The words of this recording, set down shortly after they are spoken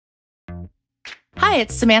Hi,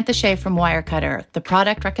 it's Samantha Shea from Wirecutter, the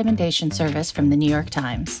product recommendation service from the New York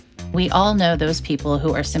Times. We all know those people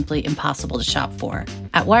who are simply impossible to shop for.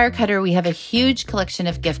 At Wirecutter, we have a huge collection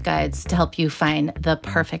of gift guides to help you find the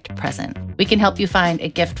perfect present. We can help you find a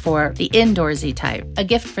gift for the indoorsy type, a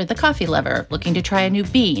gift for the coffee lover looking to try a new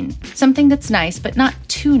bean, something that's nice but not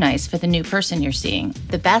too nice for the new person you're seeing,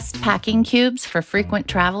 the best packing cubes for frequent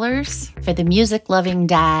travelers, for the music-loving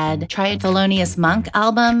dad, try a Thelonious Monk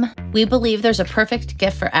album. We believe there's a perfect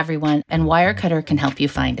gift for everyone, and Wirecutter can help you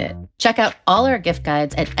find it. Check out all our gift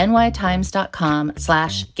guides at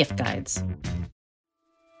nytimes.com/gift guides.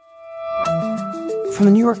 From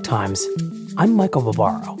the New York Times, I'm Michael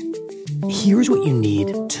Barbaro. Here's what you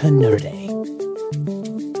need to know today.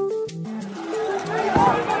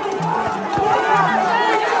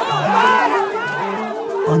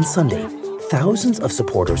 On Sunday, thousands of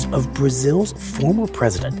supporters of Brazil's former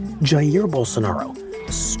president, Jair Bolsonaro,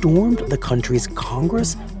 stormed the country's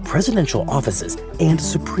Congress, presidential offices, and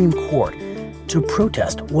Supreme Court to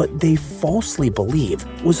protest what they falsely believe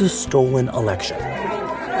was a stolen election.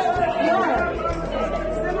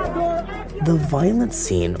 The violent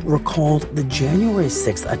scene recalled the January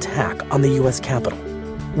 6th attack on the U.S. Capitol,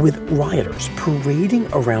 with rioters parading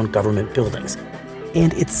around government buildings,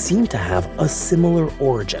 and it seemed to have a similar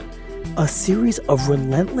origin, a series of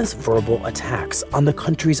relentless verbal attacks on the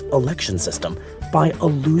country's election system by a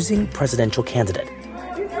losing presidential candidate.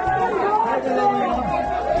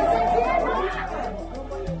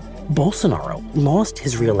 Bolsonaro lost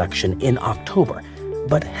his re-election in October,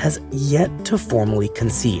 but has yet to formally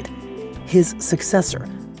concede. His successor,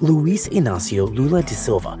 Luiz Inácio Lula da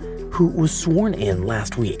Silva, who was sworn in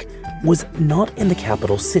last week, was not in the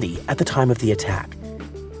capital city at the time of the attack.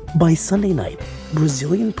 By Sunday night,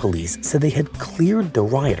 Brazilian police said they had cleared the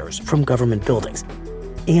rioters from government buildings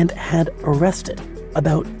and had arrested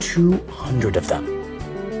about 200 of them.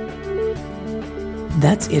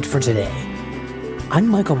 That's it for today. I'm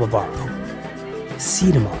Michael Barbaro. See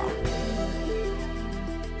you tomorrow.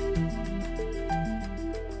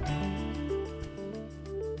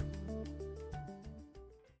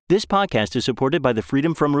 This podcast is supported by the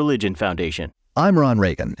Freedom From Religion Foundation. I'm Ron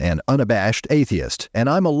Reagan, an unabashed atheist, and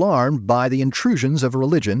I'm alarmed by the intrusions of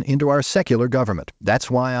religion into our secular government. That's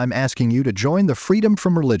why I'm asking you to join the Freedom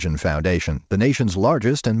From Religion Foundation, the nation's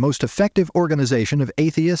largest and most effective organization of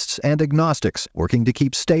atheists and agnostics, working to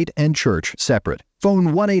keep state and church separate.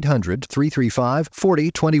 Phone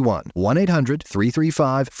 1-800-335-4021,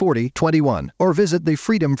 1-800-335-4021, or visit the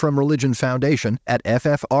Freedom From Religion Foundation at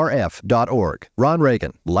ffrf.org. Ron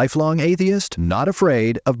Reagan, lifelong atheist, not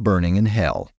afraid of burning in hell.